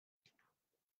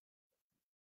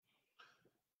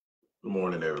Good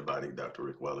morning, everybody. Dr.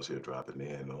 Rick Wallace here, dropping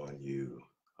in on you.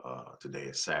 Today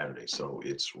is Saturday, so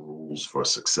it's rules for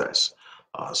success.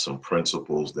 Some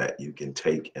principles that you can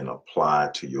take and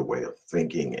apply to your way of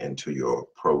thinking and to your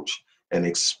approach and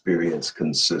experience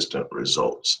consistent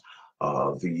results.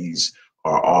 These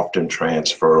are often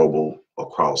transferable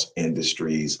across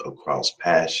industries, across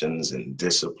passions and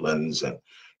disciplines, and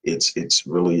it's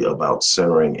really about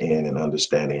centering in and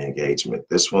understanding engagement.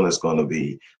 This one is going to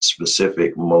be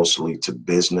specific mostly to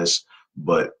business,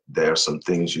 but there are some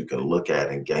things you can look at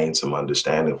and gain some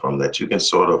understanding from that you can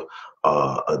sort of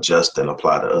adjust and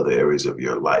apply to other areas of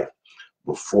your life.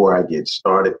 Before I get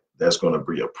started, there's going to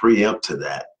be a preempt to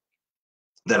that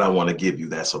I want to give you.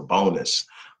 That's a bonus.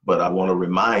 But I want to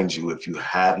remind you, if you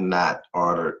have not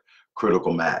ordered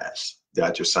Critical Mass,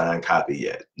 got your signed copy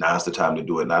yet, now's the time to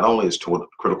do it. Not only is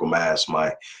Critical Mass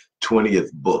my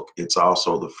 20th book, it's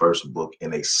also the first book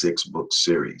in a 6-book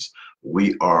series.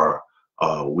 We are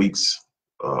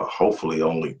hopefully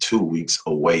only 2 weeks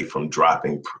away from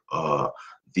dropping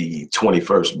the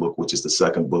 21st book, which is the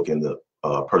second book in the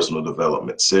personal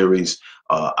development series.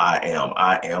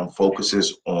 I am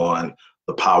focuses on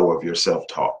the power of your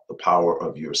self-talk, the power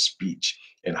of your speech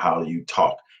and how you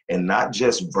talk, and not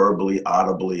just verbally,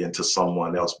 audibly into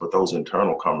someone else, but those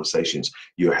internal conversations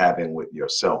you're having with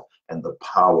yourself and the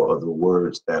power of the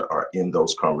words that are in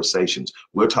those conversations.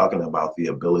 We're talking about the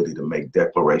ability to make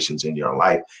declarations in your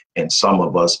life, and some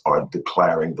of us are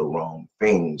declaring the wrong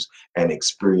things and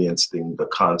experiencing the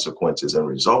consequences and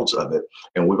results of it.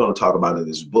 And we're going to talk about in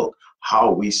this book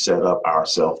how we set up our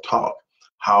self-talk,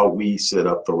 how we set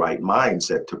up the right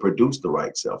mindset to produce the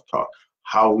right self-talk,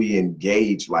 how we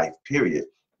engage life, period.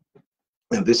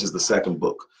 And this is the second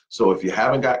book. So if you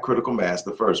haven't got Critical Mass,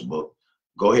 the first book,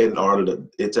 go ahead and order it.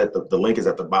 It's at the link is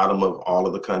at the bottom of all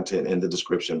of the content in the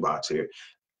description box here.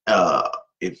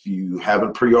 If you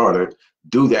haven't pre-ordered,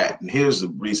 do that. And here's the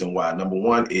reason why. Number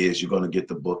one is you're going to get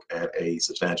the book at a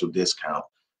substantial discount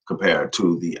compared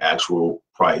to the actual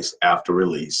price after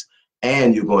release.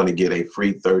 And you're going to get a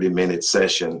free 30-minute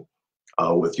session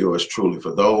with yours truly.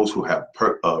 For those who have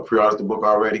pre-ordered the book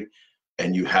already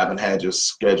and you haven't had your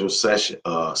scheduled session,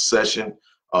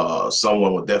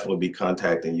 someone will definitely be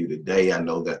contacting you today. I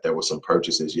know that there were some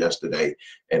purchases yesterday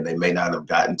and they may not have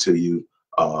gotten to you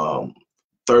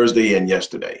Thursday and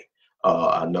yesterday.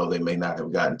 I know they may not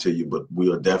have gotten to you, but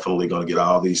we are definitely going to get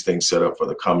all these things set up for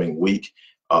the coming week.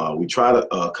 We try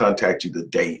to contact you the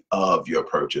day of your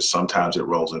purchase. Sometimes it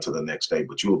rolls into the next day,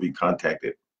 but you will be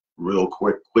contacted real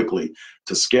quickly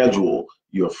to schedule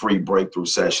your free breakthrough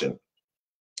session.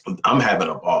 I'm having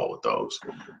a ball with those.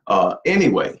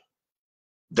 Anyway,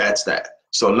 that's that.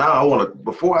 So now I want to,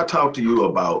 before I talk to you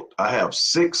about, I have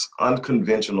 6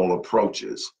 unconventional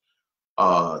approaches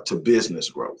to business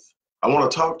growth. I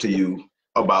want to talk to you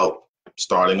about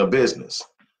starting a business.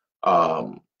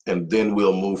 And then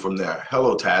we'll move from there.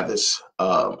 Hello, Tavis.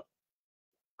 Want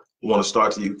to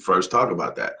start to you first, talk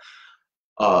about that.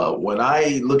 When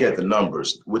I look at the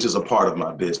numbers, which is a part of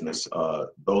my business,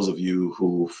 those of you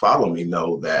who follow me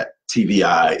know that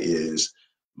TVI is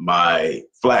my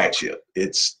flagship.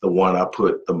 It's the one I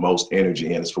put the most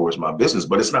energy in as far as my business,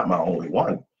 but it's not my only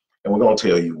one. And we're going to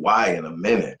tell you why in a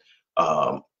minute,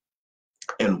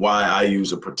 and why I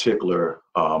use a particular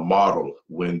model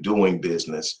when doing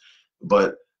business.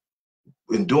 But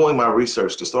in doing my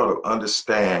research to sort of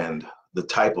understand the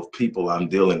type of people I'm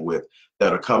dealing with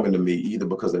that are coming to me either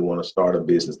because they want to start a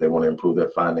business, they want to improve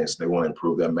their finances, they want to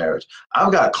improve their marriage.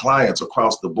 I've got clients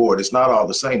across the board. It's not all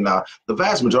the same. Now, the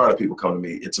vast majority of people come to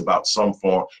me, it's about some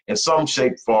form, in some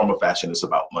shape, form, or fashion, it's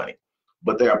about money.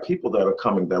 But there are people that are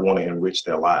coming that want to enrich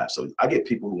their lives. So I get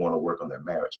people who want to work on their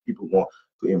marriage, people who want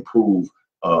to improve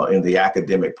in the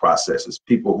academic processes,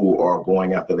 people who are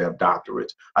going after their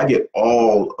doctorates. I get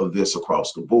all of this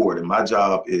across the board, and my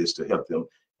job is to help them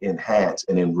enhance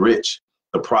and enrich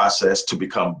the process to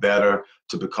become better,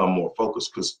 to become more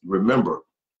focused. Because remember,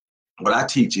 what I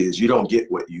teach is you don't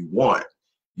get what you want,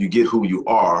 you get who you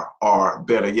are, or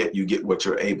better yet, you get what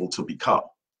you're able to become.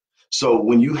 So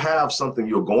when you have something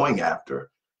you're going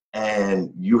after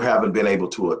and you haven't been able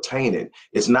to attain it,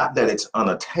 it's not that it's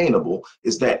unattainable,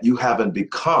 it's that you haven't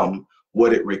become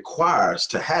what it requires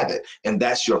to have it. And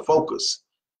that's your focus.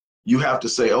 You have to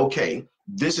say, okay,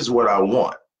 this is what I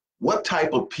want. What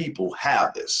type of people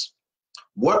have this?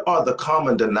 What are the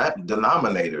common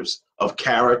denominators of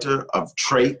character, of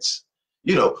traits?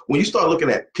 You know, when you start looking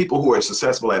at people who are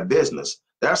successful at business,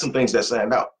 there are some things that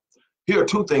stand out. Here are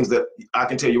 2 things that I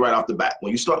can tell you right off the bat.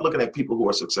 When you start looking at people who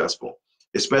are successful,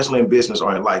 especially in business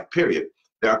or in life, period,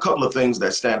 there are a couple of things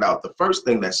that stand out. The first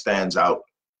thing that stands out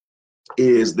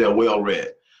is they're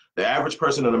well-read. The average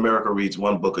person in America reads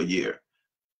one book a year.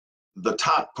 The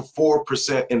top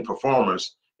 4% in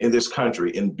performers in this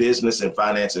country in business and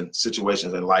finance and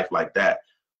situations in life like that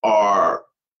are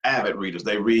avid readers.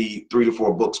 They read 3 to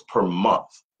 4 books per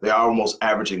month. They're almost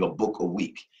averaging a book a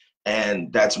week.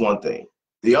 And that's one thing.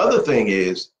 The other thing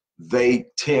is they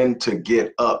tend to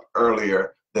get up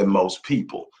earlier than most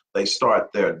people. They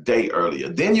start their day earlier.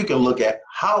 Then you can look at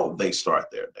how they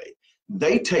start their day.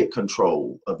 They take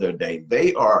control of their day.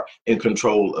 They are in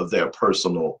control of their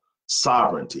personal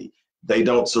sovereignty. They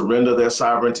don't surrender their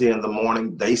sovereignty in the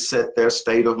morning. They set their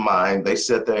state of mind. They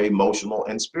set their emotional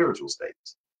and spiritual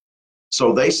states.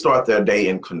 So they start their day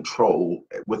in control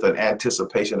with an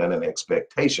anticipation and an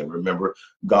expectation. Remember,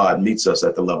 God meets us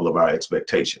at the level of our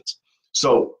expectations.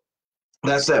 So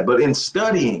that's that. But in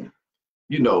studying,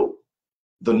 you know,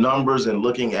 the numbers and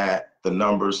looking at the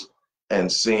numbers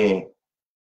and seeing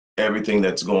everything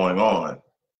that's going on,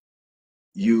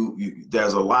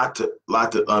 there's a lot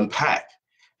to unpack.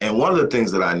 And one of the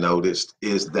things that I noticed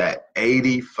is that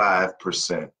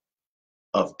 85%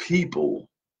 of people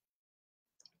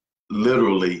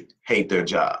literally hate their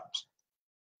jobs.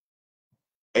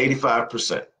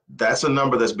 85%. That's a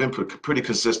number that's been pretty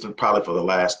consistent probably for the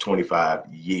last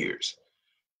 25 years.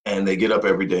 And they get up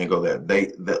every day and go there.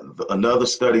 Another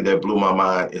study that blew my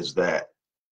mind is that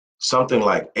something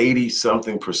like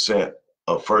 80-something%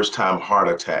 of first-time heart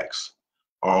attacks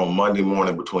are on Monday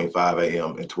morning between 5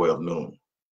 a.m. and 12 noon.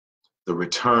 The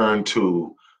return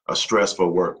to a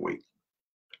stressful work week.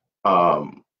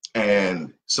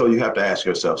 And so you have to ask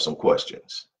yourself some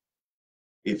questions.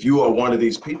 If you are one of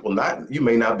these people, you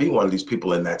may not be one of these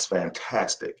people, and that's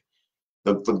fantastic.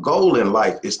 The goal in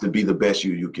life is to be the best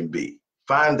you can be.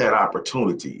 Find that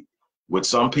opportunity. With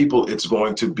some people, it's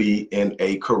going to be in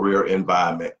a career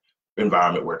environment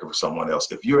working for someone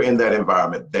else. If you're in that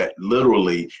environment that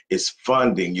literally is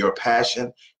funding your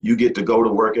passion, you get to go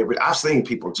to work I've seen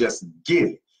people just get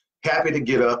it, happy to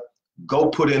get up, go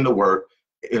put in the work,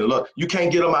 and look, you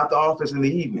can't get them out the office in the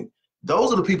evening.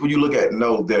 Those are the people you look at and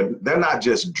know they're not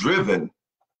just driven,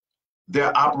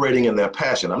 they're operating in their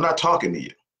passion. I'm not talking to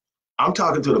you. I'm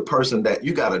talking to the person that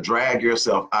you got to drag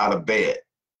yourself out of bed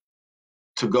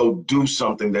to go do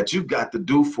something that you've got to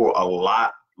do for a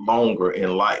lot longer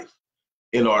in life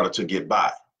in order to get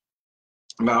by.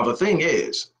 Now, the thing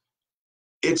is,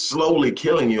 it's slowly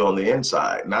killing you on the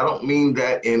inside. And I don't mean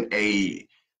that in a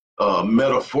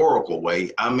metaphorical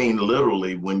way. I mean,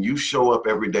 literally, when you show up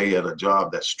every day at a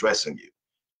job that's stressing you.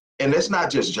 And it's not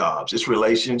just jobs, it's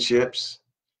relationships,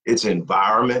 it's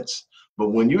environments.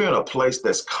 But when you're in a place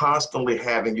that's constantly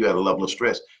having you at a level of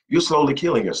stress, you're slowly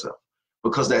killing yourself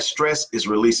because that stress is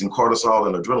releasing cortisol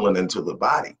and adrenaline into the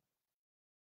body.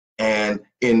 And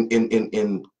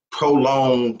in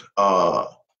prolonged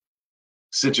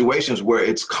situations where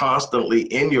it's constantly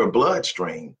in your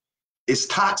bloodstream, it's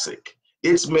toxic.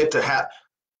 It's meant to have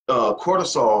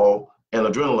cortisol and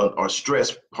adrenaline are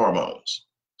stress hormones,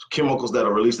 chemicals that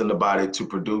are released in the body to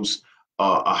produce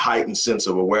a heightened sense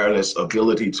of awareness,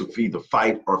 ability to either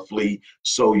fight or flee.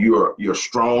 So you're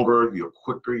stronger, you're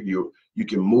quicker, you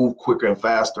can move quicker and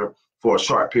faster for a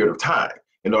short period of time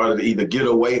in order to either get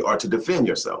away or to defend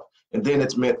yourself. And then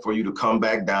it's meant for you to come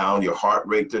back down, your heart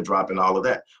rate to drop and all of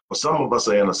that. But some of us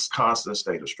are in a constant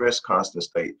state of stress, constant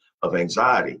state of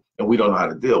anxiety, and we don't know how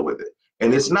to deal with it.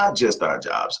 And it's not just our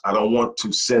jobs. I don't want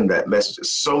to send that message.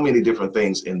 There's so many different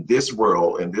things in this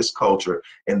world, in this culture,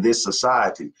 in this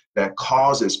society that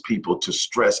causes people to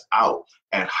stress out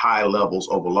at high levels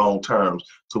over long terms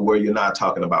to where you're not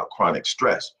talking about chronic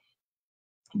stress.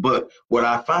 But what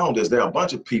I found is there are a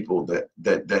bunch of people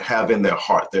that have in their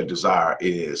heart, their desire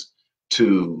is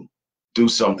to do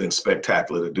something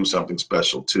spectacular, to do something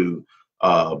special, to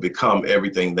become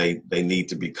everything they need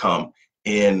to become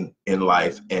in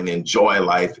life and enjoy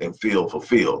life and feel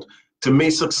fulfilled. To me,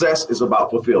 success is about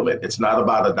fulfillment. It's not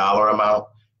about a dollar amount.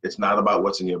 It's not about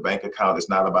what's in your bank account. It's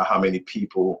not about how many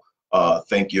people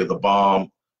think you're the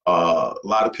bomb. A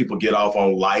lot of people get off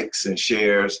on likes and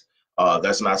shares.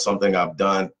 That's not something I've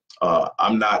done.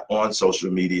 I'm not on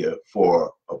social media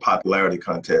for a popularity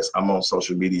contest. I'm on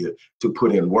social media to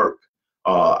put in work.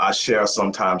 I share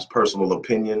sometimes personal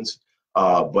opinions,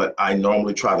 but I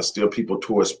normally try to steer people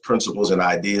towards principles and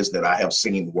ideas that I have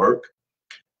seen work.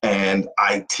 And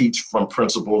I teach from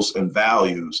principles and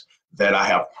values that I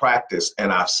have practiced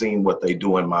and I've seen what they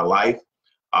do in my life.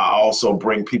 I also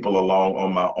bring people along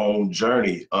on my own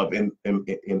journey of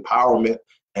empowerment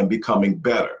and becoming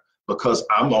better because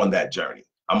I'm on that journey.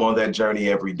 I'm on that journey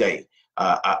every day.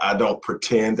 I don't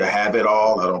pretend to have it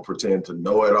all. I don't pretend to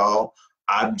know it all.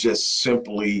 I'm just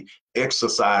simply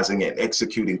exercising and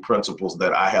executing principles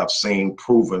that I have seen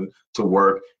proven to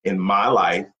work in my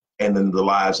life and in the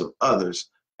lives of others.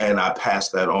 And I pass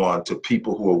that on to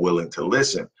people who are willing to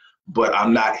listen. But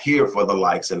I'm not here for the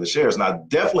likes and the shares. Now,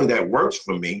 definitely that works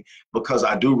for me because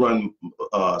I do run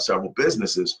several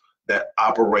businesses that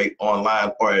operate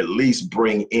online or at least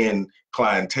bring in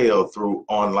clientele through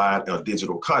online or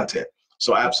digital content.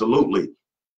 So absolutely,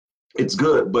 it's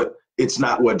good, but it's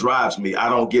not what drives me. I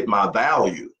don't get my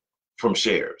value from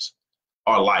shares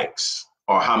or likes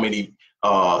or how many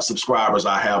subscribers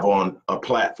I have on a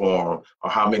platform or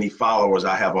how many followers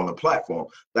I have on the platform.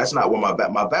 That's not where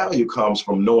my value comes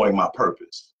from knowing my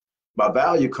purpose. My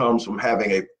value comes from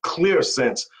having a clear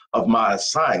sense of my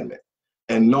assignment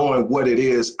and knowing what it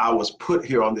is I was put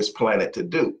here on this planet to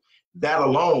do. That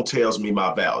alone tells me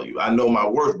my value. I know my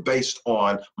worth based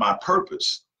on my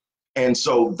purpose. And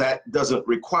so that doesn't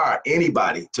require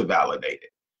anybody to validate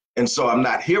it. And so I'm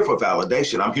not here for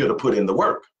validation. I'm here to put in the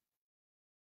work.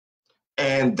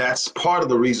 And that's part of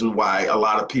the reason why a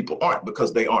lot of people aren't,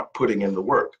 because they aren't putting in the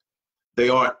work. They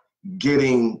aren't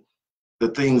getting the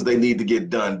things they need to get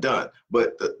done.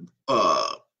 But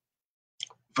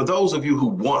for those of you who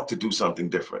want to do something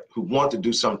different, who want to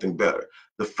do something better,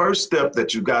 the first step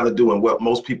that you got to do, and what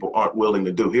most people aren't willing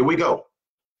to do, here we go.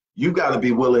 You got to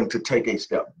be willing to take a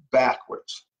step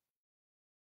backwards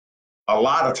a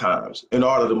lot of times in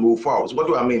order to move forwards. What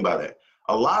do I mean by that?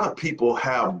 A lot of people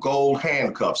have gold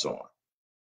handcuffs on.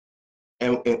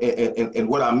 And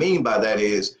what I mean by that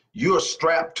is you're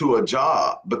strapped to a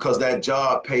job because that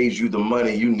job pays you the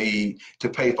money you need to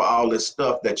pay for all this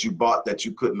stuff that you bought that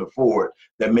you couldn't afford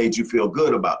that made you feel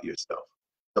good about yourself.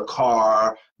 The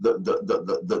car,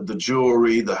 the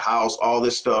jewelry, the house, all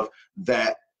this stuff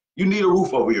that you need a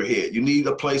roof over your head. You need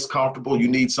a place comfortable. You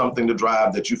need something to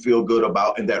drive that you feel good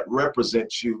about and that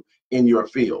represents you in your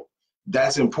field.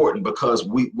 That's important because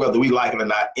whether we like it or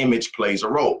not, image plays a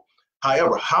role.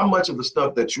 However, how much of the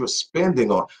stuff that you're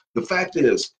spending on, the fact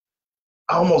is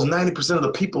almost 90% of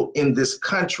the people in this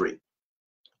country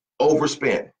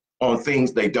overspend on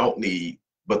things they don't need,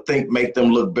 but make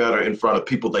them look better in front of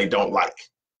people they don't like.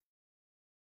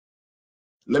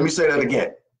 Let me say that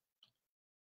again.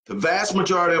 The vast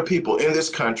majority of people in this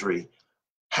country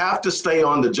have to stay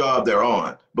on the job they're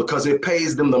on because it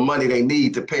pays them the money they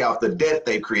need to pay off the debt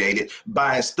they've created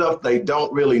buying stuff they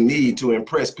don't really need to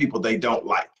impress people they don't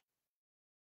like.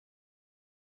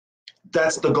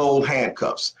 That's the gold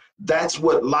handcuffs. That's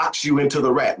what locks you into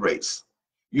the rat race.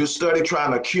 You study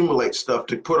trying to accumulate stuff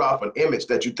to put off an image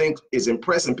that you think is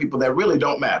impressing people that really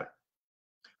don't matter.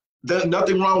 There's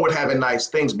nothing wrong with having nice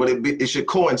things, but it should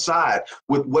coincide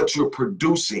with what you're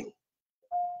producing.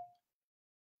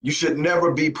 You should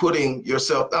never be putting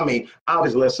yourself, I mean,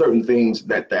 obviously there's certain things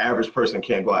that the average person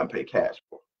can't go out and pay cash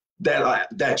for,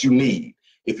 that you need.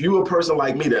 If you're a person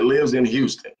like me that lives in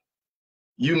Houston,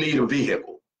 you need a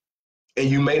vehicle. And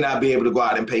you may not be able to go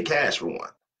out and pay cash for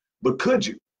one. But could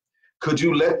you? Could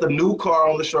you let the new car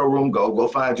on the showroom go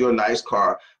find you a nice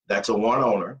car that's a one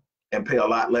owner and pay a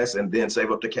lot less and then save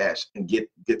up the cash and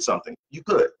get something? You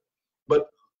could. But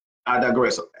I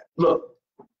digress. Look,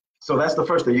 so that's the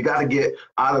first thing. You got to get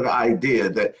out of the idea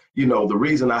that, you know, the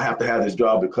reason I have to have this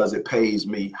job because it pays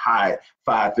me high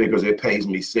 5 figures, it pays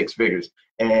me 6 figures.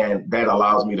 And that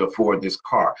allows me to afford this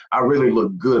car. I really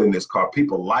look good in this car.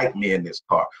 People like me in this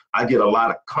car. I get a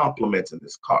lot of compliments in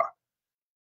this car.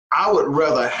 I would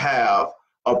rather have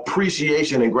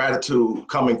appreciation and gratitude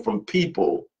coming from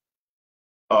people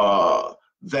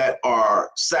that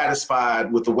are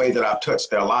satisfied with the way that I've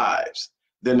touched their lives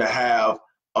than to have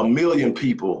a million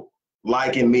people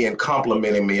liking me and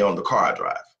complimenting me on the car I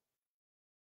drive.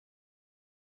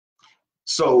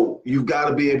 So you've got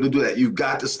to be able to do that. You've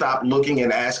got to stop looking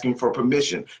and asking for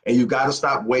permission, and you've got to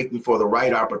stop waiting for the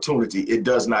right opportunity. It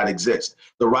does not exist.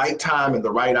 The right time and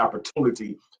the right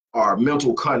opportunity are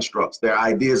mental constructs. They're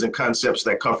ideas and concepts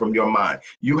that come from your mind.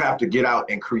 You have to get out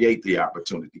and create the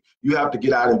opportunity. You have to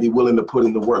get out and be willing to put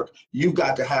in the work. You've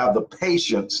got to have the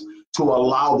patience to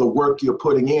allow the work you're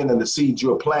putting in and the seeds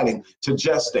you're planting to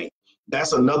gestate.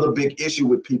 That's another big issue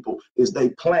with people is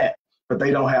they plant, but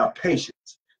they don't have patience.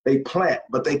 They plant,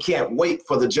 but they can't wait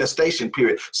for the gestation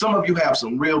period. Some of you have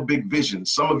some real big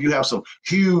visions. Some of you have some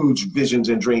huge visions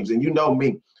and dreams. And you know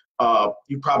me,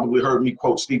 you probably heard me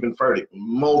quote Stephen Furtick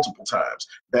multiple times,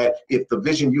 that if the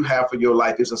vision you have for your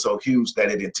life isn't so huge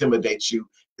that it intimidates you,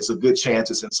 it's a good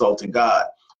chance it's insulting God.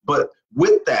 But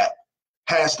with that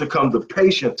has to come the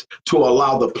patience to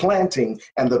allow the planting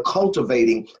and the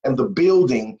cultivating and the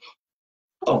building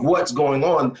of what's going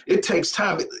on. It takes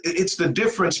time. It's the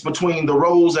difference between the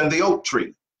rose and the oak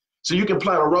tree. So you can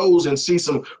plant a rose and see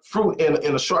some fruit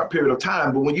in a short period of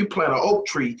time. But when you plant an oak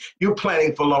tree, you're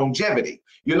planting for longevity.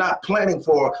 You're not planting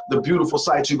for the beautiful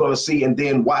sights you're going to see and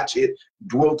then watch it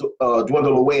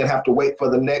dwindle away and have to wait for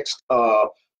the next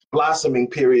blossoming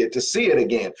period to see it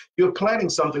again. You're planting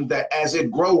something that as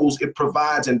it grows, it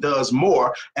provides and does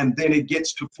more, and then it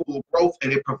gets to full growth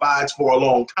and it provides for a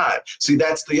long time. See,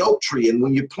 that's the oak tree. And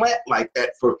when you plant like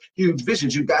that for huge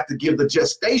visions, you've got to give the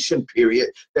gestation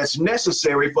period that's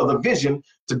necessary for the vision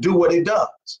to do what it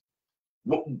does.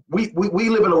 We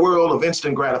live in a world of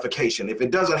instant gratification. If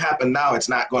it doesn't happen now, it's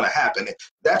not going to happen.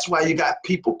 That's why you got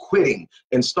people quitting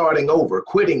and starting over,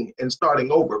 quitting and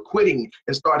starting over, quitting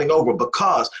and starting over,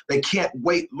 because they can't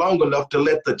wait long enough to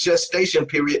let the gestation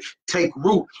period take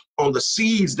root on the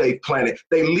seeds they've planted.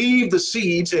 They leave the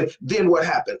seeds, and then what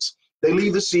happens? They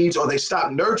leave the seeds, or they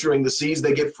stop nurturing the seeds.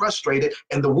 They get frustrated,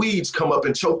 and the weeds come up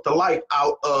and choke the life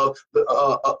out of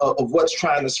what's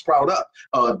trying to sprout up.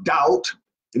 Doubt,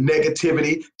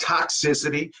 negativity,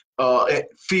 toxicity,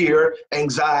 fear,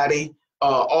 anxiety,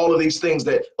 all of these things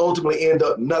that ultimately end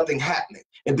up nothing happening.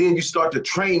 And then you start to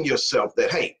train yourself that,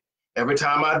 hey, every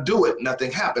time I do it,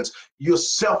 nothing happens. You're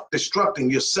self-destructing,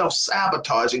 you're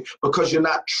self-sabotaging, because you're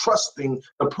not trusting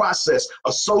the process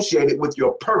associated with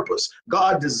your purpose.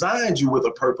 God designed you with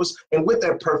a purpose, and with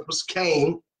that purpose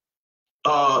came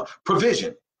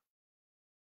provision.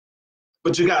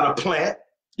 But you got to plant,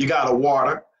 you got to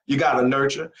water, you got to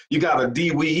nurture, you got to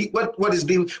de-weed. What is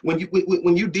when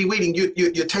you de-weeding,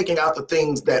 you're taking out the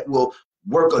things that will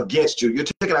work against you. You're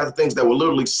taking out the things that will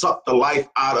literally suck the life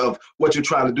out of what you're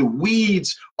trying to do.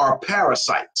 Weeds are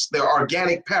parasites. They're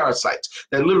organic parasites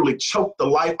that literally choke the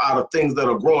life out of things that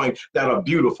are growing, that are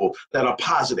beautiful, that are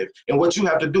positive. And what you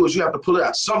have to do is you have to pull it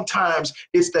out. Sometimes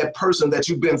it's that person that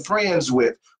you've been friends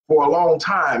with for a long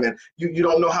time, and you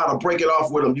don't know how to break it off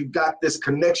with them. You've got this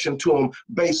connection to them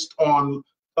based on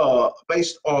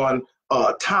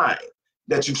time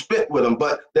that you spent with them,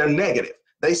 but they're negative.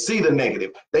 They see the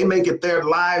negative. They make it their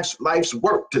life's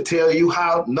work to tell you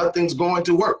how nothing's going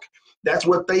to work. That's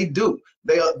what they do.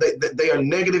 They are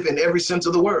negative in every sense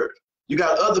of the word. You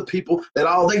got other people that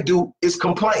all they do is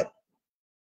complain.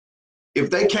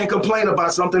 If they can't complain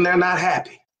about something, they're not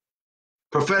happy.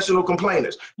 Professional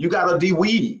complainers. You got to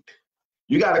de-weed.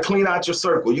 You got to clean out your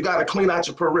circle. You got to clean out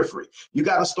your periphery. You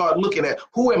got to start looking at,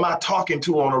 who am I talking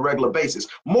to on a regular basis?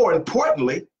 More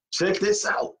importantly, check this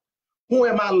out. Who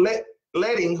am I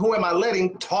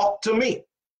letting talk to me?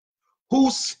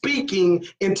 Who's speaking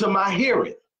into my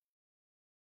hearing?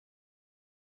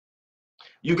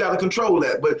 You got to control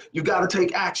that, but you got to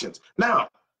take actions. Now,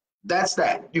 that's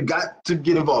that. You got to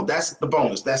get involved. That's the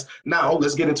bonus. Now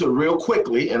let's get into it real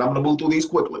quickly, and I'm going to move through these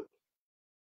quickly.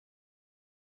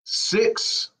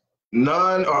 6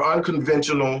 non or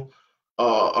unconventional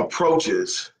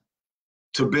approaches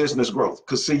to business growth.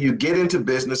 Because see, you get into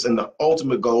business and the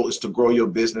ultimate goal is to grow your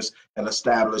business and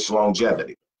establish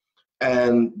longevity.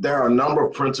 And there are a number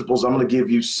of principles. I'm going to give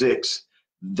you 6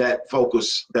 that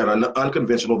are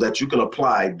unconventional that you can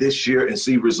apply this year and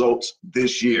see results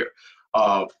this year.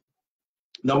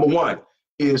 Number 1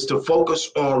 is to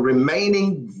focus on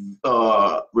remaining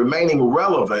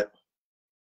relevant.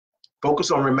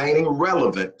 Focus on remaining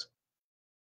relevant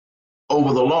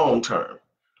over the long term.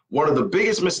 One of the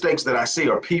biggest mistakes that I see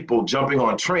are people jumping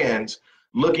on trends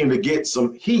looking to get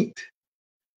some heat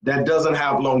that doesn't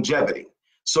have longevity.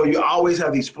 So you always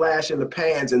have these flash in the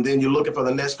pans, and then you're looking for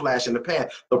the next flash in the pan.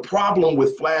 The problem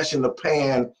with flash in the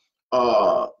pan,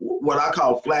 what I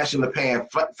call flash in the pan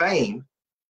fame,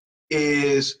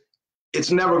 is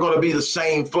it's never going to be the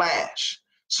same flash.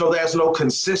 So there's no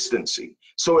consistency.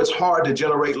 So it's hard to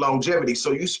generate longevity.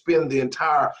 So you spend the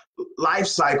entire life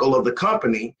cycle of the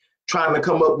company trying to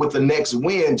come up with the next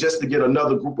win just to get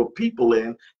another group of people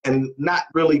in, and not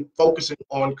really focusing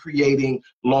on creating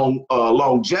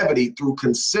longevity through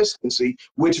consistency,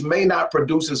 which may not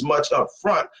produce as much up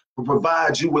front, but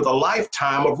provides you with a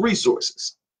lifetime of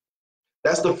resources.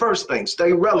 That's the first thing.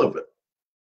 Stay relevant.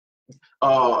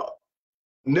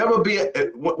 Never be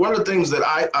one of the things that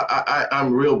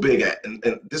I'm real big at, and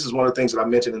this is one of the things that I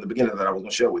mentioned in the beginning that I was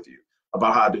going to share with you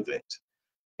about how I do things,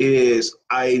 is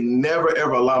I never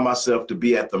ever allow myself to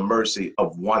be at the mercy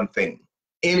of one thing,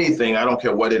 anything. I don't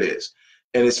care what it is,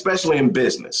 and especially in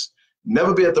business,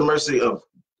 never be at the mercy of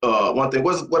one thing.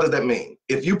 What does that mean?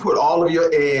 If you put all of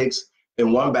your eggs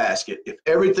in one basket, if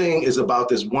everything is about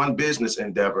this one business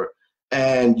endeavor,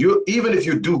 and even if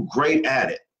you do great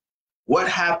at it, what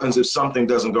happens if something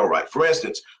doesn't go right? For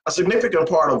instance, a significant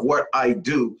part of what I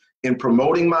do in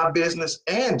promoting my business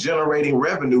and generating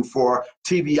revenue for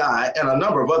TVI and a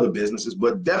number of other businesses,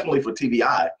 but definitely for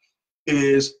TVI,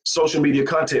 is social media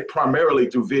content, primarily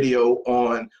through video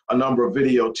on a number of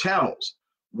video channels.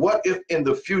 What if in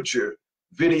the future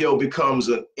video becomes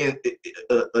an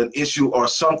issue, or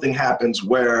something happens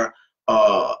where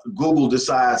Google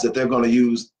decides that they're going to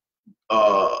use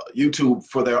YouTube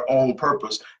for their own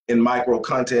purpose in micro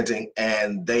contenting,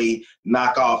 and they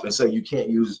knock off and say you can't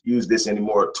use this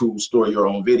anymore to store your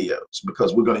own videos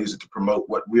because we're going to use it to promote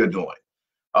what we're doing.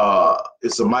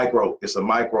 It's a micro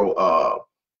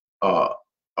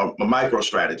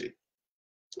strategy.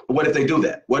 What if they do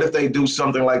that? What if they do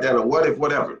something like that? Or what if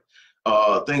whatever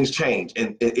things change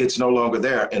and it's no longer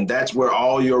there, and that's where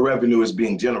all your revenue is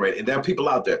being generated? And there are people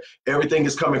out there, everything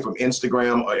is coming from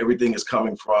Instagram, or everything is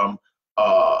coming from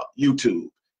YouTube.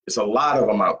 It's a lot of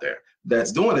them out there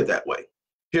that's doing it that way.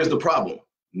 Here's the problem.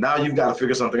 Now you've got to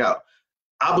figure something out.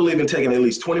 I believe in taking at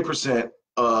least 20%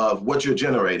 of what you're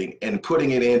generating and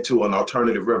putting it into an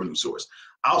alternative revenue source.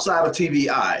 Outside of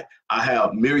TVI, I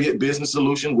have Myriad Business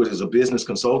Solution, which is a business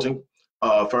consulting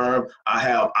firm. I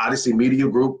have Odyssey Media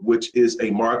Group, which is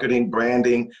a marketing,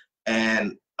 branding,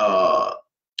 and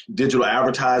digital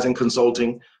advertising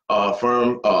consulting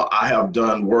firm. I have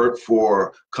done work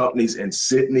for companies in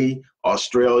Sydney,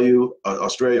 Australia,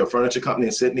 a furniture company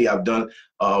in Sydney. I've done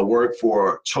work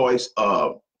for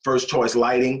First Choice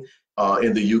Lighting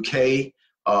in the UK,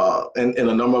 and in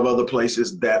a number of other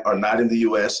places that are not in the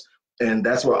US. And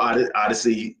that's where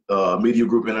Odyssey Media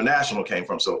Group International came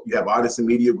from. So you have Odyssey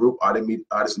Media Group,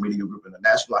 Odyssey Media Group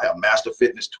International. I have Master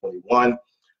Fitness 21.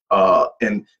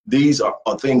 And these are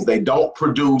things they don't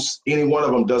produce. Any one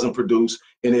of them doesn't produce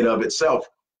in and of itself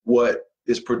what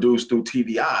is produced through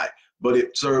TVI, but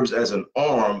it serves as an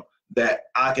arm that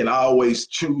I can always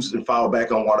choose and fall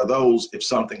back on one of those if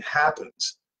something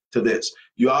happens to this.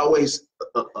 You always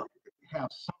have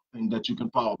something that you can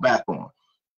fall back on.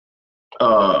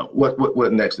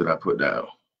 What next did I put down?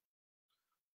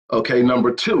 Okay,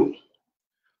 number 2,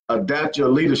 adapt your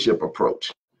leadership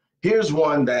approach. Here's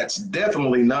one that's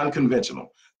definitely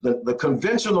non-conventional. The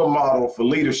conventional model for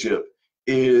leadership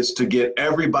is to get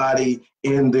everybody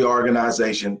in the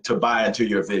organization to buy into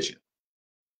your vision.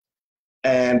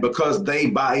 And because they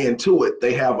buy into it,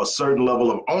 they have a certain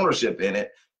level of ownership in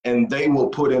it, and they will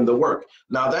put in the work.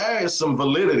 Now, there is some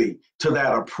validity to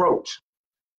that approach.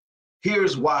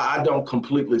 Here's why I don't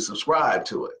completely subscribe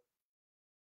to it.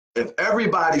 If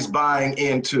everybody's buying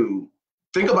into,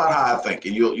 think about how I think,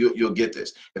 and you'll get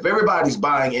this. If everybody's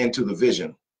buying into the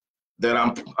vision that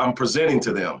I'm presenting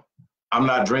to them, I'm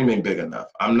not dreaming big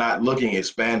enough. I'm not looking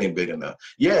expanding big enough.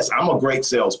 Yes, I'm a great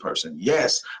salesperson.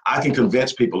 Yes, I can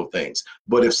convince people of things.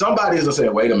 But if somebody is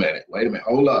saying, wait a minute,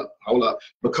 hold up,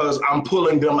 because I'm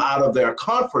pulling them out of their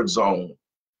comfort zone,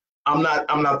 I'm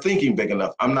not thinking big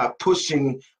enough. I'm not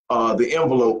pushing the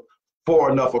envelope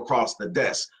far enough across the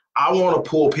desk. I want to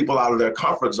pull people out of their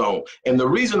comfort zone. And the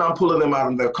reason I'm pulling them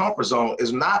out of their comfort zone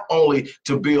is not only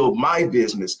to build my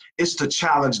business, it's to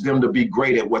challenge them to be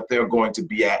great at what they're going to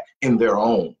be at in their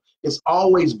own. It's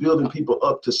always building people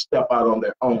up to step out on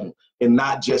their own and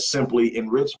not just simply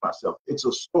enrich myself. It's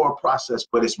a slower process,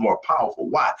 but it's more powerful.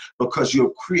 Why? Because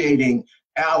you're creating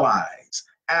allies,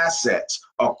 assets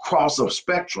across a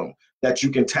spectrum that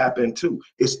you can tap into.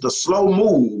 It's the slow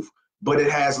move, but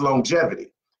it has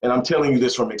longevity. And I'm telling you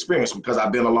this from experience because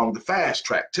I've been along the fast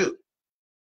track too.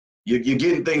 You're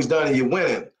getting things done and you're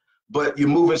winning, but you're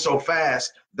moving so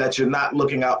fast that you're not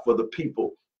looking out for the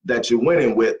people that you're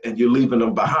winning with, and you're leaving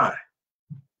them behind.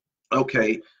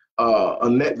 Okay,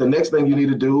 the next thing you need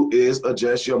to do is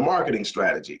adjust your marketing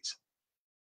strategies.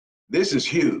 This is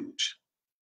huge.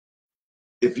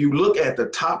 If you look at the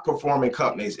top performing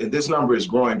companies, and this number is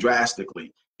growing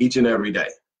drastically each and every day.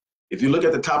 If you look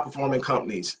at the top performing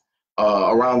companies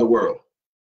around the world,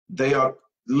 they are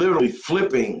literally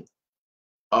flipping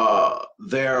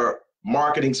their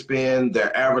marketing spend,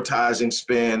 their advertising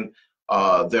spend,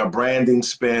 their branding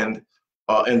spend,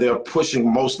 and they're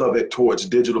pushing most of it towards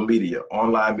digital media,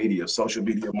 online media, social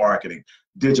media marketing,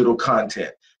 digital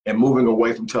content, and moving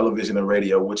away from television and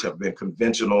radio, which have been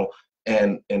conventional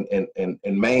and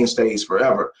mainstays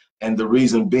forever. And the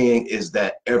reason being is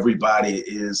that everybody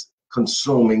is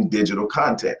consuming digital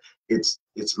content. It's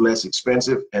less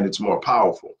expensive and it's more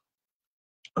powerful.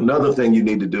 Another thing you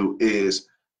need to do is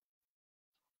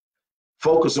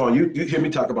focus on, you hear me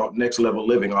talk about next level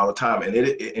living all the time, and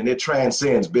it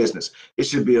transcends business. It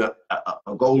should be a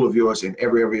goal of yours in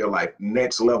every area of your life,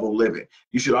 next level living.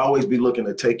 You should always be looking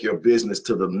to take your business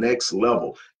to the next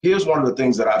level. Here's one of the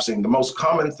things that I've seen, the most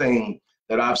common thing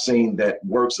that I've seen that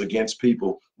works against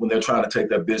people when they're trying to take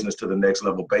their business to the next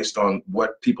level based on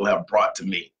what people have brought to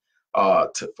me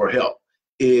for help,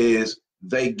 is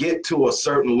they get to a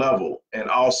certain level and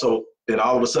also and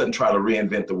all of a sudden try to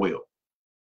reinvent the wheel.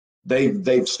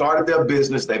 They've started their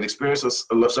business, they've experienced a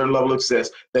certain level of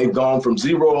success, they've gone from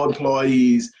 0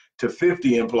 employees to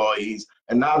 50 employees,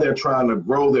 and now they're trying to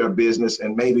grow their business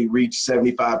and maybe reach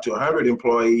 75 to 100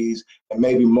 employees and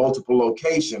maybe multiple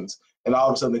locations, and all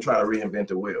of a sudden they try to reinvent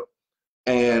the wheel.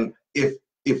 And if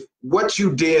what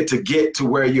you did to get to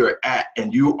where you're at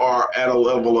and you are at a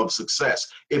level of success,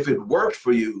 if it worked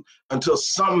for you until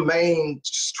some main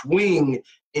swing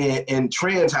in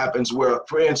trends happens where,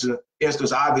 for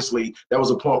instance, obviously there was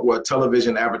a point where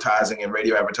television advertising and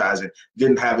radio advertising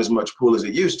didn't have as much pull as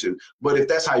it used to. But if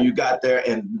that's how you got there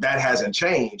and that hasn't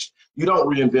changed, you don't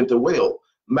reinvent the wheel.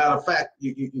 Matter of fact,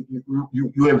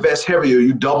 you invest heavier,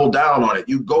 you double down on it,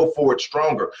 you go for it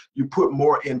stronger, you put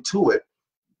more into it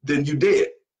than you did.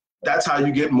 That's how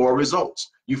you get more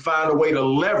results. You find a way to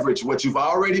leverage what you've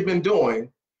already been doing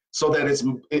so that it's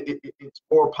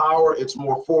more power, it's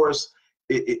more force,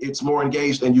 it's more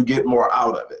engaged, and you get more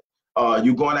out of it.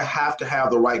 You're going to have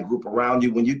the right group around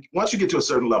you. Once you get to a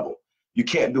certain level, you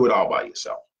can't do it all by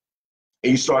yourself.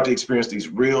 And you start to experience these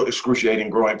real excruciating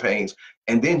growing pains.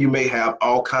 And then you may have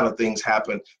all kind of things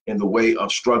happen in the way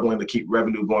of struggling to keep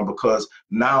revenue going, because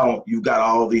now you've got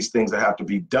all these things that have to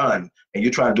be done and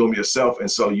you're trying to do them yourself. And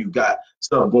so you've got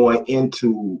stuff going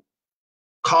into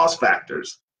cost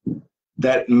factors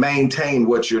that maintain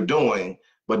what you're doing,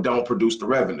 but don't produce the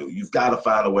revenue. You've got to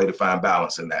find a way to find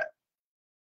balance in that.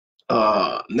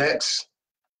 Next,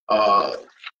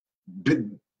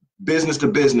 business to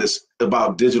business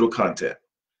about digital content.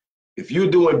 If you're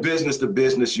doing business to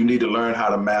business, you need to learn how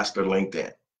to master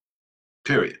LinkedIn,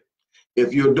 period.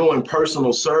 If you're doing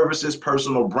personal services,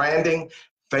 personal branding,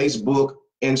 Facebook,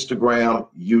 Instagram,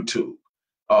 YouTube,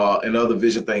 and other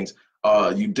vision things,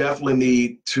 you definitely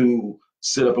need to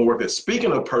sit up and work it.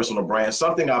 Speaking of personal brand,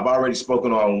 something I've already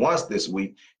spoken on once this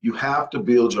week, you have to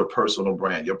build your personal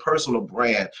brand. Your personal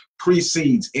brand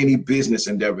precedes any business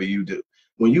endeavor you do.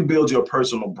 When you build your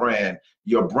personal brand,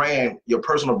 your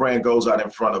personal brand goes out in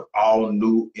front of all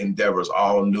new endeavors,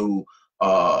 all new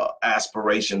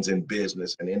aspirations in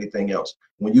business and anything else.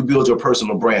 When you build your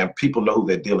personal brand, people know who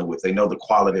they're dealing with. They know the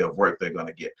quality of work they're going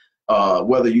to get.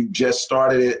 Whether you just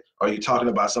started it or you're talking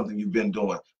about something you've been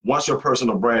doing, once your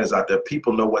personal brand is out there,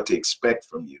 people know what to expect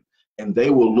from you. And they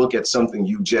will look at something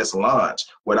you just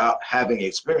launched without having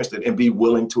experienced it and be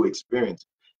willing to experience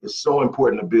it. It's so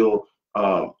important to build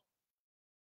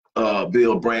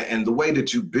brand, and the way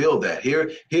that you build that,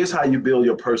 here's how you build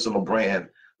your personal brand,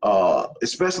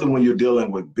 especially when you're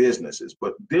dealing with businesses,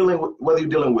 but whether you're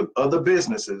dealing with other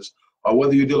businesses or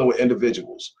whether you're dealing with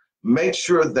individuals, make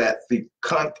sure that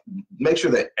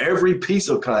every piece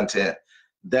of content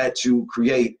that you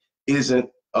create isn't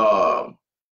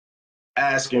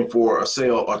asking for a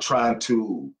sale or trying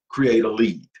to create a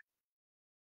lead.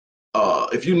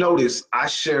 If you notice, I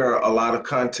share a lot of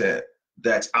content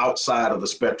that's outside of the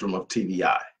spectrum of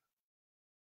TVI.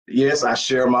 Yes, I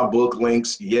share my book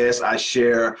links. Yes, I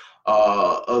share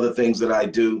other things that I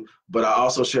do, but I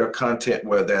also share content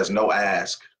where there's no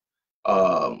ask.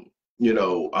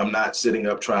 I'm not sitting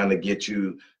up trying to get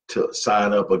you to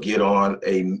sign up or get on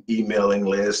a emailing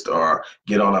list or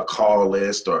get on a call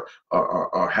list or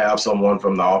have someone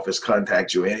from the office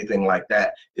contact you or anything like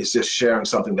that. It's just sharing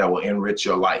something that will enrich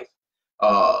your life.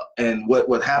 And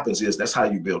what happens is that's how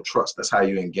you build trust. That's how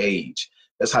you engage.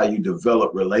 That's how you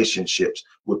develop relationships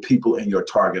with people in your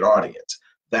target audience.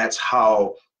 That's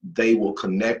how they will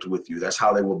connect with you. That's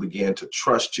how they will begin to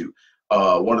trust you.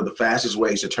 One of the fastest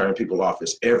ways to turn people off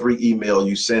is every email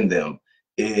you send them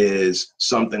is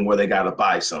something where they got to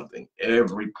buy something.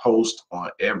 Every post on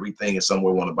everything is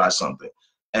somewhere want to buy something.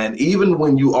 And even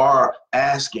when you are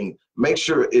asking, make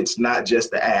sure it's not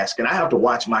just the ask. And I have to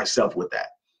watch myself with that.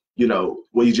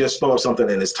 When you just throw up something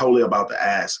and it's totally about the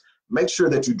ask, make sure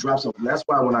that you drop something. That's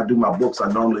why when I do my books,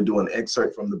 I normally do an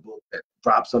excerpt from the book that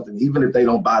drops something. Even if they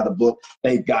don't buy the book,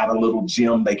 they've got a little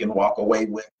gem they can walk away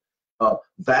with.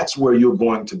 That's where you're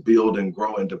going to build and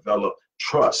grow and develop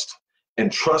trust.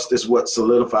 And trust is what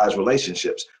solidifies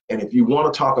relationships. And if you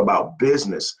want to talk about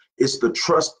business, it's the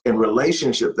trust and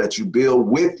relationship that you build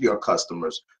with your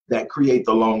customers that create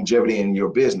the longevity in your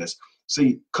business.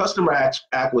 See, customer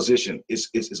acquisition is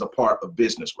a part of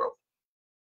business growth.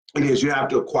 It is. You have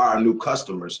to acquire new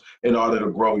customers in order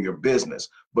to grow your business.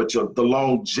 But the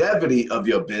longevity of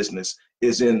your business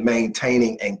is in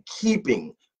maintaining and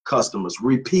keeping customers,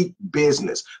 repeat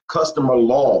business, customer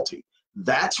loyalty.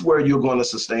 That's where you're going to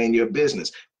sustain your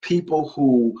business. People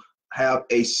who have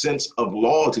a sense of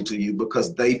loyalty to you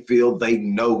because they feel they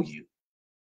know you.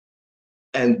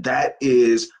 And that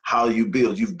is how you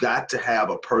build. You've got to have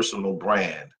a personal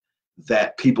brand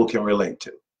that people can relate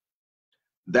to.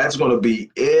 that's going to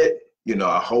be it. You know,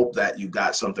 I hope that you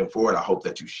got something for it. I hope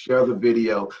that you share the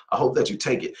video. I hope that you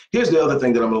take it. Here's the other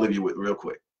thing that I'm going to leave you with real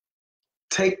quick.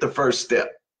 Take the first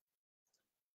step.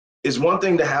 It's one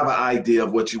thing to have an idea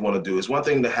of what you want to do. It's one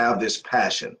thing to have this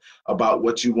passion about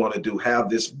what you want to do, have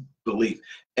this belief.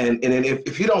 And then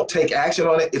if you don't take action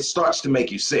on it, it starts to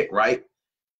make you sick, right?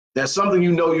 There's something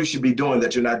you know you should be doing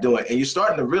that you're not doing. And you're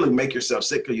starting to really make yourself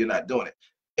sick because you're not doing it.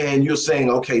 And you're saying,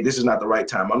 okay, this is not the right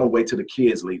time. I'm gonna wait till the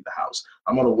kids leave the house.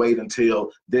 I'm gonna wait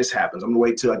until this happens. I'm gonna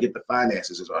wait till I get the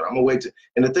finances right. I'm gonna wait till,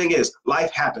 and the thing is,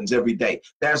 life happens every day.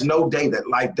 There's no day that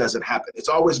life doesn't happen. It's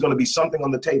always gonna be something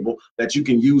on the table that you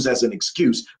can use as an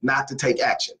excuse not to take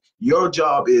action. Your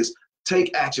job is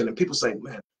take action. And people say,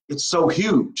 man, it's so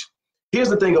huge. Here's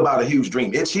the thing about a huge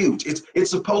dream. It's huge.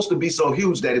 It's supposed to be so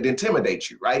huge that it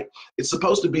intimidates you, right? It's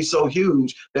supposed to be so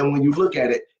huge that when you look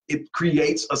at it, it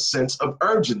creates a sense of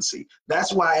urgency.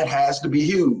 That's why it has to be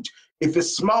huge. If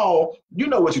it's small, you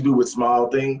know what you do with small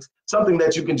things, something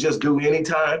that you can just do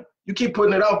anytime. You keep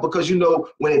putting it off because you know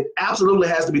when it absolutely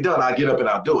has to be done, I'll get up and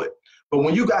I'll do it. But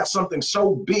when you got something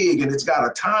so big and it's got a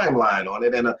timeline on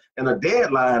it and a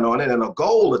deadline on it and a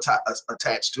goal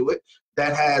attached to it,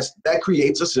 that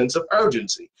creates a sense of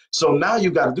urgency. So now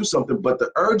you got to do something, but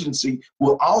the urgency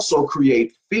will also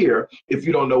create fear if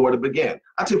you don't know where to begin.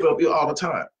 I tell people all the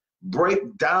time,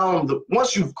 break down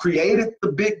once you've created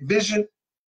the big vision,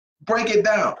 break it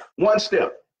down one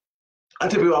step. I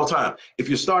tell people all the time, if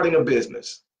you're starting a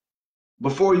business,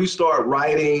 before you start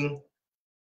writing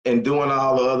and doing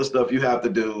all the other stuff you have to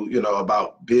do, you know,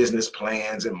 about business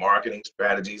plans and marketing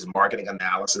strategies, marketing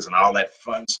analysis, and all that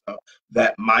fun stuff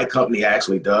that my company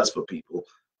actually does for people,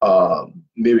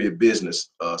 Myriad Business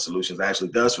Solutions actually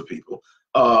does for people.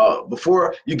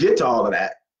 Before you get to all of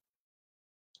that,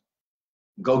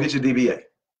 go get your DBA.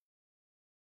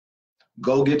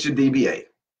 Go get your DBA.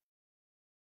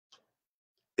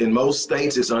 In most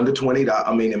states, it's under $20.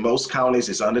 I mean, in most counties,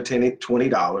 it's under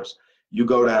 $20. You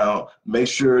go down, make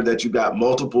sure that you got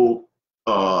multiple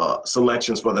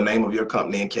selections for the name of your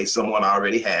company in case someone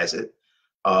already has it.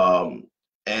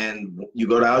 And you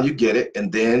go down, you get it,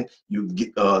 and then you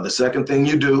get, the second thing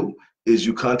you do is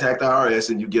you contact the IRS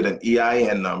and you get an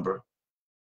EIN number,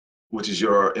 which is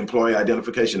your employee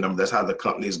identification number. That's how the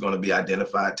company is going to be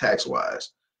identified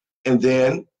tax-wise. And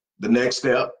then the next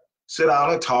step, sit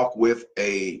down and talk with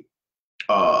a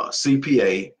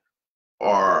CPA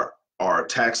or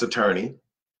tax attorney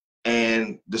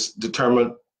and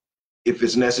determine if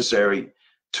it's necessary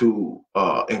to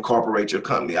incorporate your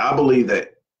company. I believe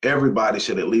that everybody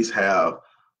should at least have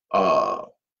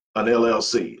an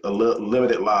LLC, a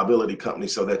limited liability company,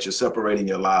 so that you're separating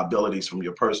your liabilities from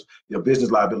your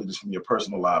business liabilities from your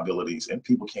personal liabilities, and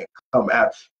people can't come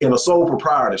out in a sole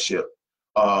proprietorship.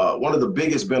 One of the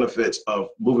biggest benefits of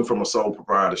moving from a sole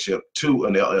proprietorship to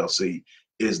an LLC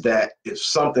is that if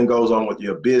something goes on with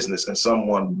your business and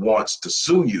someone wants to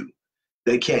sue you,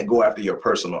 they can't go after your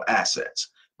personal assets,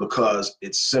 because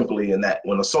it's simply in that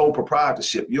when a sole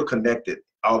proprietorship, you're connected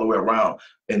all the way around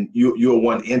and you're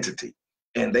one entity,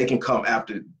 and they can come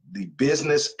after the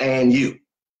business and you.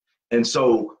 And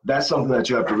so that's something that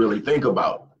you have to really think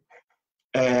about.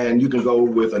 And you can go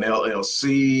with an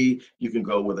LLC, you can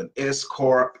go with an S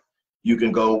Corp, you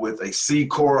can go with a C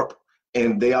Corp,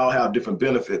 and they all have different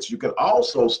benefits. You can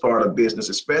also start a business,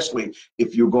 especially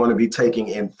if you're going to be taking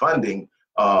in funding,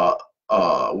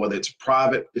 whether it's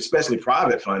private, especially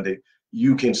private funding.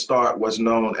 You can start what's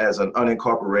known as an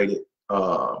unincorporated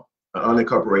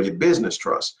business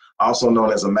trust, also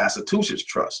known as a Massachusetts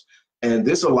trust. And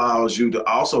this allows you to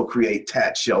also create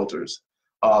tax shelters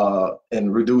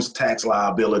and reduce tax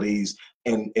liabilities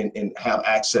and have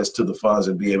access to the funds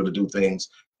and be able to do things.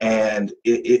 And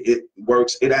it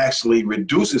works, it actually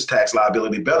reduces tax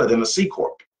liability better than a C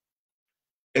Corp.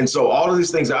 And so all of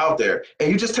these things are out there,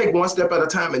 and you just take one step at a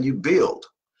time and you build.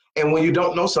 And when you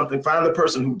don't know something, find the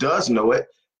person who does know it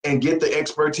and get the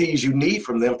expertise you need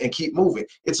from them and keep moving.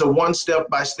 It's a one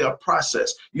step-by-step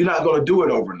process. You're not going to do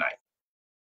it overnight.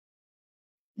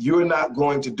 You're not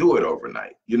going to do it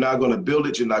overnight. You're not going to build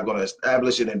it. You're not going to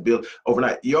establish it and build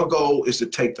overnight. Your goal is to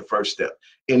take the first step.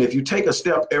 And if you take a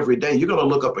step every day, you're going to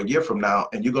look up a year from now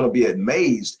and you're going to be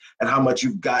amazed at how much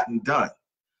you've gotten done.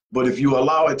 But if you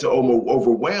allow it to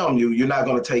overwhelm you, you're not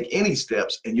going to take any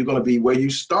steps, and you're going to be where you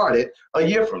started a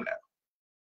year from now.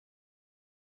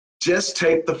 Just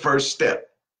take the first step.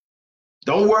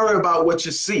 Don't worry about what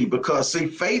you see, because see,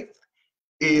 faith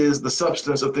is the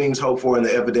substance of things hoped for and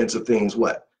the evidence of things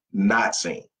what? Not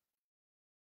seen.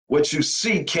 What you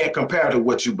see can't compare to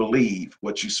what you believe,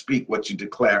 what you speak, what you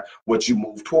declare, what you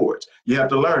move towards. You have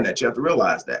to learn that. You have to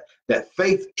realize that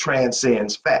faith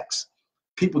transcends facts.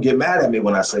 People get mad at me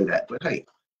when I say that, but hey,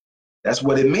 that's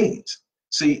what it means.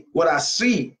 See, what I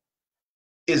see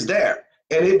is there,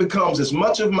 and it becomes as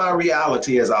much of my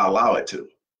reality as I allow it to.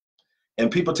 And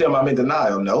people tell me I'm in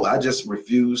denial. No, I just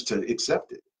refuse to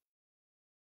accept it.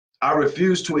 I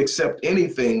refuse to accept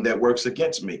anything that works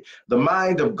against me. The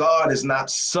mind of God is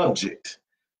not subject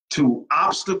to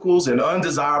obstacles and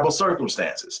undesirable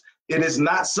circumstances. It is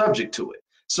not subject to it.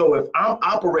 So if I'm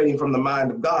operating from the mind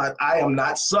of God, I am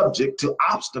not subject to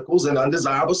obstacles and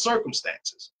undesirable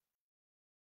circumstances.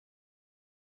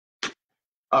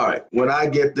 All right, when I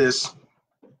get this,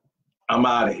 I'm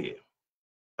out of here.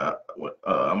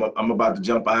 I'm about to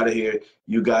jump out of here.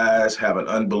 You guys have an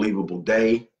unbelievable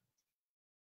day.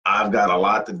 I've got a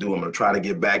lot to do. I'm going to try to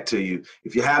get back to you.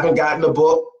 If you haven't gotten the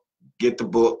book, get the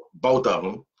book, both of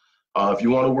them. If you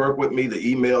want to work with me, the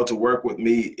email to work with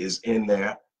me is in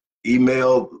there.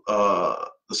 Email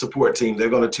the support team. They're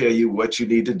going to tell you what you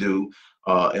need to do.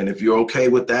 And if you're okay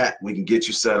with that, we can get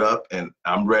you set up, and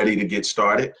I'm ready to get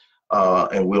started,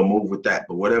 and we'll move with that.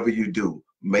 But whatever you do,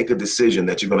 make a decision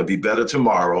that you're going to be better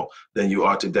tomorrow than you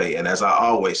are today. And as I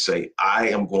always say, I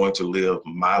am going to live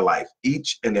my life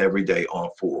each and every day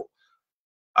on full.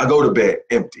 I go to bed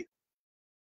empty.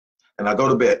 And I go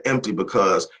to bed empty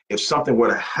because if something were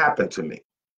to happen to me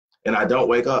and I don't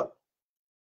wake up,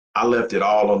 I left it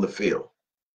all on the field.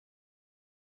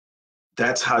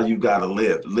 That's how you got to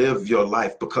live. Live your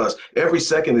life, because every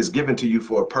second is given to you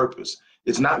for a purpose.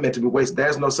 It's not meant to be wasted.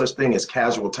 There's no such thing as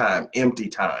casual time, empty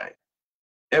time.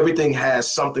 Everything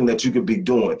has something that you could be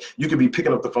doing. You could be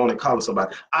picking up the phone and calling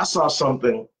somebody. I saw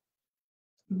something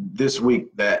this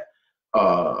week that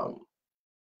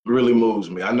really moves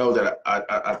me. I know that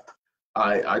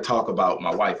I talk about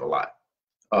my wife a lot.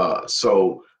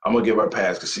 So I'm gonna give her a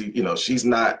pass because she's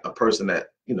not a person that,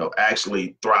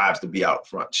 actually thrives to be out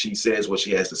front. She says what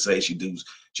she has to say. She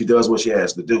does what she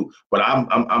has to do. But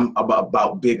I'm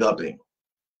about big upping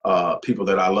people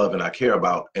that I love and I care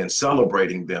about and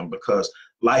celebrating them, because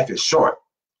life is short.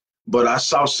 But I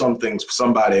saw something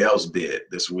somebody else did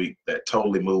this week that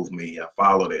totally moved me. I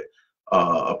followed it.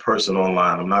 A person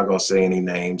online. I'm not gonna say any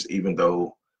names, even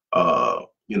though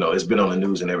it's been on the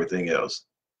news and everything else.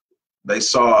 They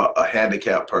saw a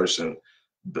handicapped person,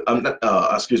 an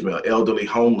elderly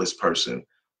homeless person,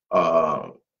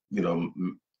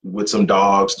 with some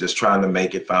dogs just trying to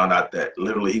make it, found out that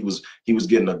literally he was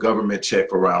getting a government check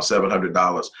for around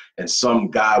 $700, and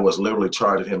some guy was literally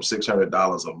charging him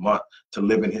 $600 a month to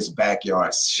live in his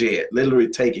backyard shed, literally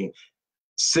taking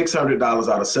 $600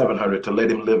 out of $700 to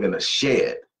let him live in a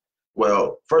shed.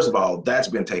 Well, first of all, that's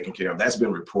been taken care of. That's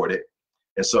been reported.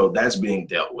 And so that's being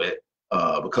dealt with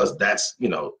because that's,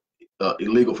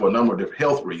 illegal for a number of different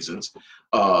health reasons.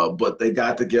 But they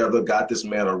got together, got this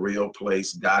man a real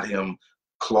place, got him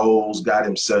clothes, got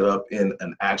him set up in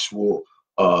an actual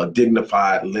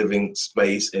dignified living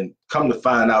space, and come to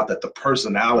find out that the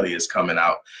personality is coming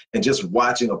out, and just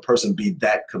watching a person be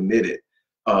that committed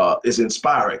is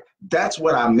inspiring. That's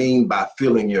what I mean by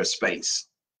filling your space.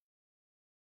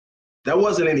 There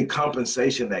wasn't any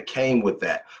compensation that came with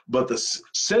that, but the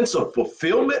sense of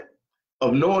fulfillment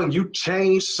of knowing you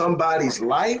changed somebody's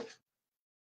life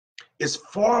is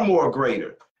far more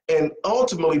greater. And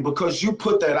ultimately, because you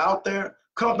put that out there,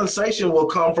 compensation will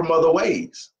come from other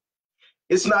ways.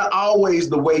 It's not always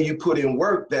the way you put in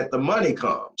work that the money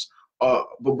comes. But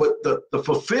the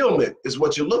fulfillment is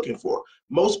what you're looking for.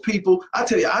 Most people, I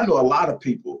tell you, I know a lot of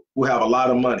people who have a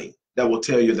lot of money that will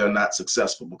tell you they're not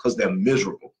successful because they're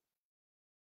miserable.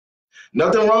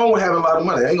 Nothing wrong with having a lot of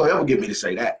money. They ain't gonna ever get me to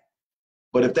say that.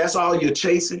 But if that's all you're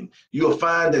chasing, you'll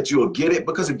find that you'll get it,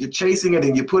 because if you're chasing it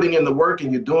and you're putting in the work and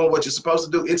you're doing what you're supposed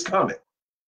to do, it's coming.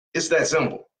 It's that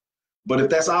simple. But if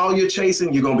that's all you're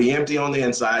chasing, you're gonna be empty on the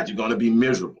inside. You're gonna be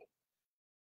miserable.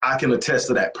 I can attest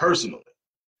to that personally.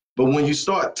 But when you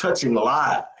start touching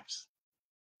lives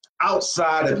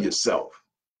outside of yourself,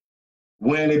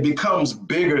 when it becomes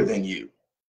bigger than you,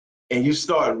 and you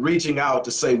start reaching out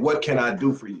to say, what can I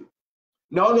do for you?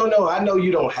 No, I know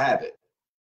you don't have it.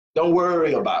 Don't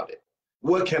worry about it.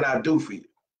 What can I do for you?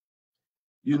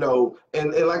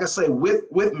 And like I say,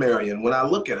 with Marion, when I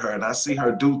look at her and I see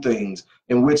her do things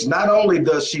in which not only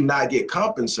does she not get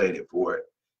compensated for it,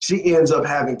 she ends up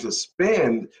having to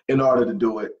spend in order to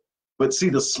do it, but see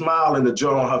the smile and the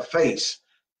joy on her face.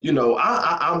 I'm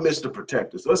Mr.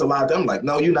 Protector. So it's a lot of them like,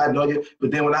 no, you're not, no, you.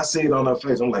 But then when I see it on her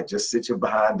face, I'm like, just sit your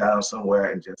behind down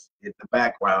somewhere and just hit the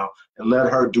background and let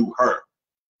her do her.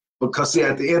 Because see,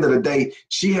 at the end of the day,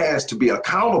 she has to be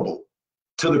accountable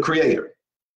to the Creator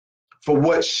for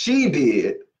what she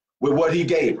did with what He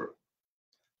gave her.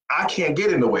 I can't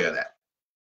get in the way of that.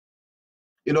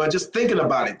 You know, and just thinking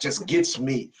about it just gets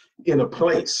me in a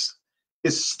place.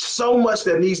 It's so much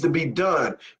that needs to be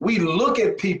done. We look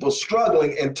at people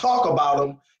struggling and talk about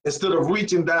them instead of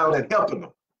reaching down and helping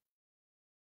them.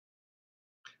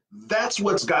 That's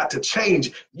what's got to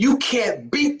change. You can't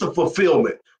beat the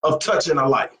fulfillment of touching a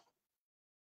life.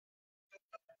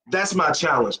 That's my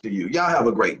challenge to you. Y'all have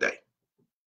a great day.